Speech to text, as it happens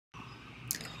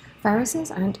Viruses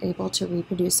aren't able to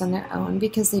reproduce on their own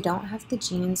because they don't have the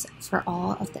genes for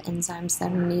all of the enzymes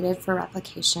that are needed for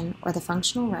replication or the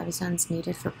functional ribosomes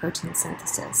needed for protein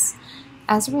synthesis.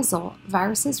 As a result,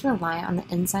 viruses rely on the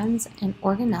enzymes and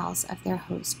organelles of their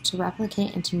host to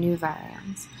replicate into new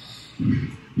virions.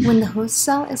 When the host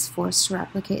cell is forced to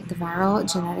replicate the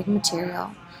viral genetic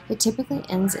material, it typically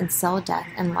ends in cell death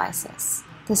and lysis.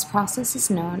 This process is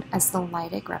known as the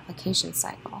lytic replication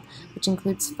cycle, which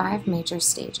includes 5 major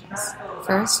stages.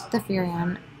 First, the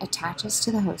virion attaches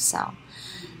to the host cell.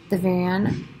 The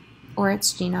virion or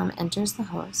its genome enters the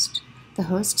host. The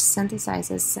host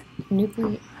synthesizes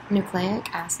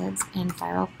nucleic acids and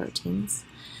viral proteins.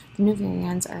 The new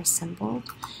virions are assembled,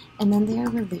 and then they are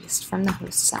released from the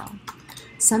host cell.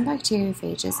 Some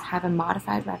bacteriophages have a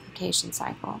modified replication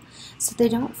cycle, so they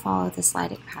don't follow this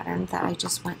lytic pattern that I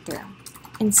just went through.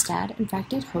 Instead,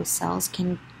 infected host cells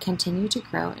can continue to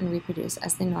grow and reproduce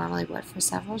as they normally would for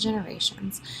several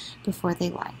generations before they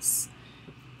lyse.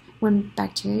 When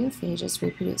bacteriophages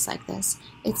reproduce like this,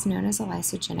 it's known as a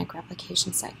lysogenic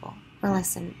replication cycle, or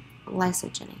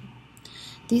lysogeny.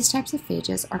 These types of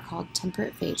phages are called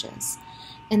temperate phages.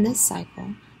 In this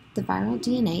cycle, the viral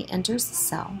DNA enters the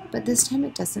cell, but this time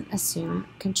it doesn't assume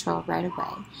control right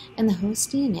away, and the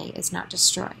host DNA is not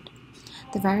destroyed.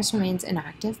 The virus remains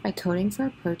inactive by coding for a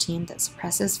protein that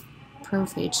suppresses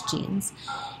prophage genes,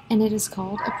 and it is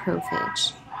called a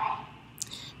prophage.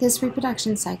 This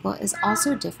reproduction cycle is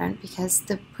also different because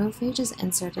the prophage is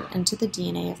inserted into the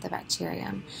DNA of the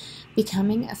bacterium,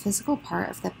 becoming a physical part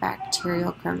of the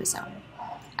bacterial chromosome.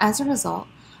 As a result,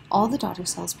 all the daughter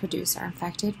cells produced are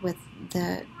infected with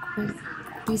the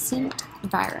quiescent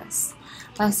virus.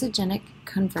 Lysogenic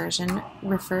conversion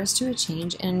refers to a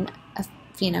change in a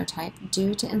phenotype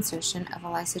due to insertion of a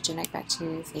lysogenic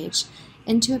bacteriophage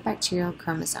into a bacterial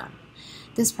chromosome.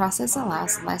 This process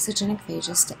allows lysogenic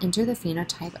phages to enter the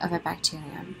phenotype of a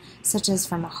bacterium, such as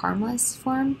from a harmless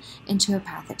form into a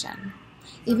pathogen.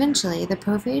 Eventually, the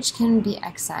prophage can be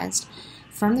excised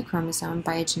from the chromosome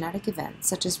by a genetic event,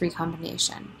 such as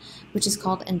recombination, which is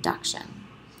called induction.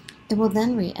 It will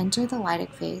then re-enter the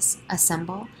lytic phase,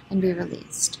 assemble, and be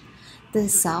released. The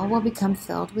cell will become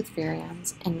filled with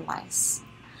virions and lyse.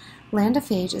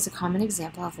 Landaphage is a common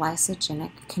example of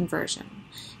lysogenic conversion.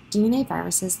 DNA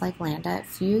viruses like Lambda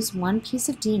fuse one piece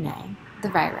of DNA, the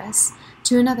virus,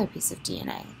 to another piece of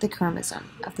DNA, the chromosome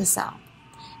of the cell.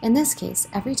 In this case,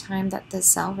 every time that the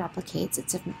cell replicates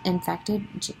its infected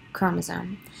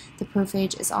chromosome, the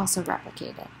prophage is also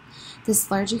replicated. This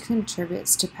largely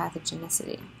contributes to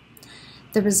pathogenicity.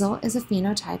 The result is a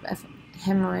phenotype of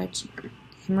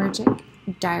hemorrhagic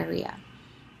diarrhea.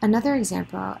 Another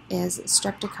example is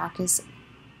Streptococcus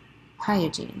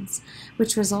pyogenes,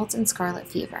 which results in scarlet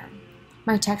fever.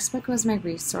 My textbook was my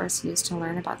resource used to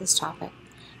learn about this topic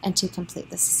and to complete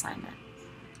this assignment.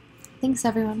 Thanks,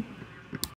 everyone.